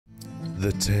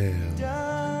The tale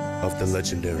of the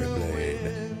legendary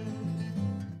blade.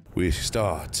 We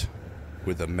start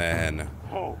with a man,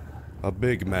 a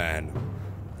big man,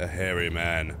 a hairy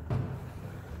man.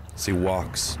 As he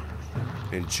walks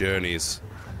and journeys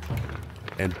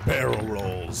and barrel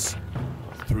rolls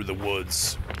through the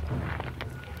woods,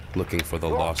 looking for the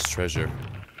lost treasure,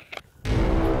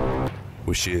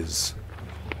 which is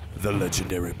the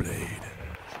legendary blade.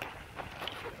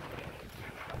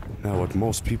 Now, what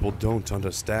most people don't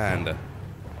understand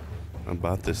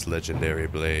about this legendary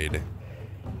blade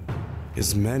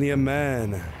is many a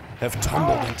man have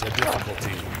tumbled into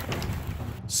difficulty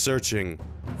searching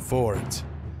for it,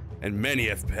 and many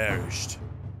have perished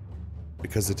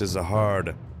because it is a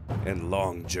hard and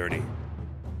long journey.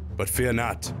 But fear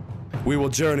not, we will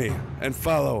journey and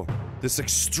follow this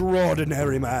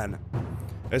extraordinary man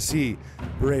as he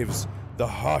braves the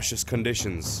harshest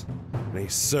conditions and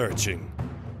he's searching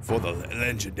for the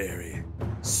legendary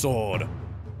sword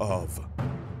of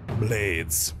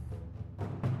blades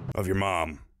of your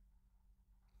mom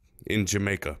in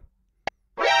Jamaica.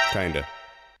 Kinda.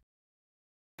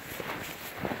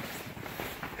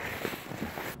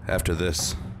 After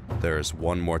this, there is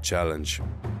one more challenge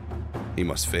he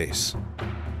must face.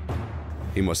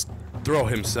 He must throw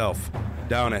himself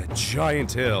down a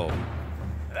giant hill.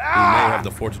 He may have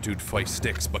the fortitude to fight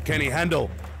Styx, but can he handle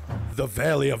the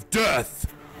Valley of Death?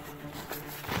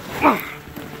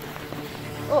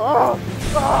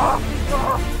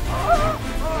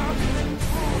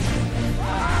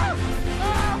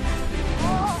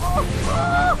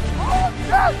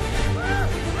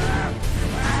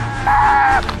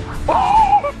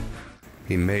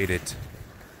 He made it.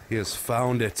 He has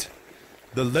found it.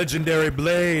 The legendary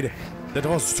blade that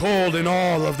was told in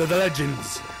all of the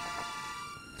legends.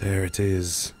 There it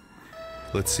is.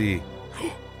 Let's see.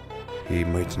 He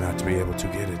might not be able to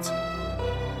get it.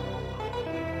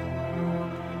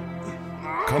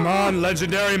 Come on,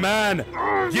 legendary man!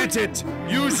 Get it!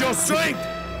 Use your strength!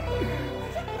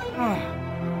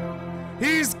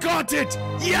 He's got it!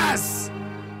 Yes!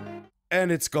 And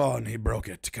it's gone. He broke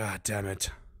it. God damn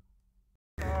it.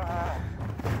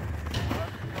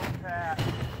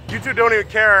 You two don't even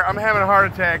care. I'm having a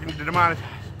heart attack and demonetized.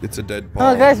 It's a dead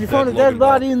ball. Oh, guys, you found a dead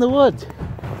body in the woods.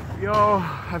 Yo,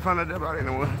 I found a dead body in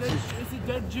the woods. It's a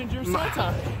dead ginger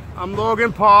Santa. I'm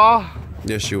Logan Paul.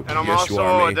 Yes, you. And I'm yes, you also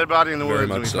are me. a dead body in the Very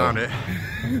woods much when we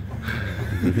so.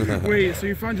 found it. Wait, so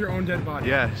you found your own dead body?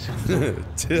 Yes.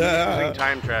 Using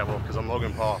time travel because I'm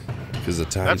Logan Paul. Because of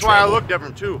time That's why I travel. look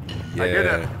different too. I did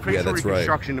a facial that's right.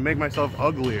 reconstruction to make myself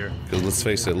uglier. Because let's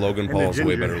face it, Logan And Paul's the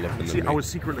way ginger. better looking See, than me. I was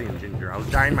secretly in ginger. I was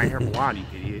dyeing my hair blonde, you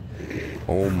idiot.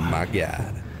 Oh my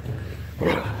god.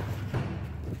 Oh.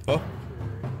 Oh.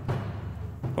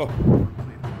 Oh.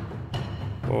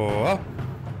 Oh.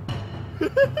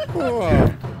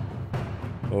 Oh.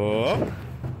 Oh.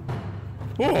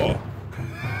 Oh.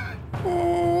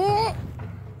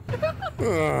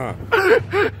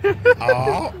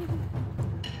 Oh.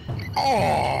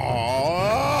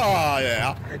 Oh.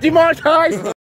 Yeah. Demonetized!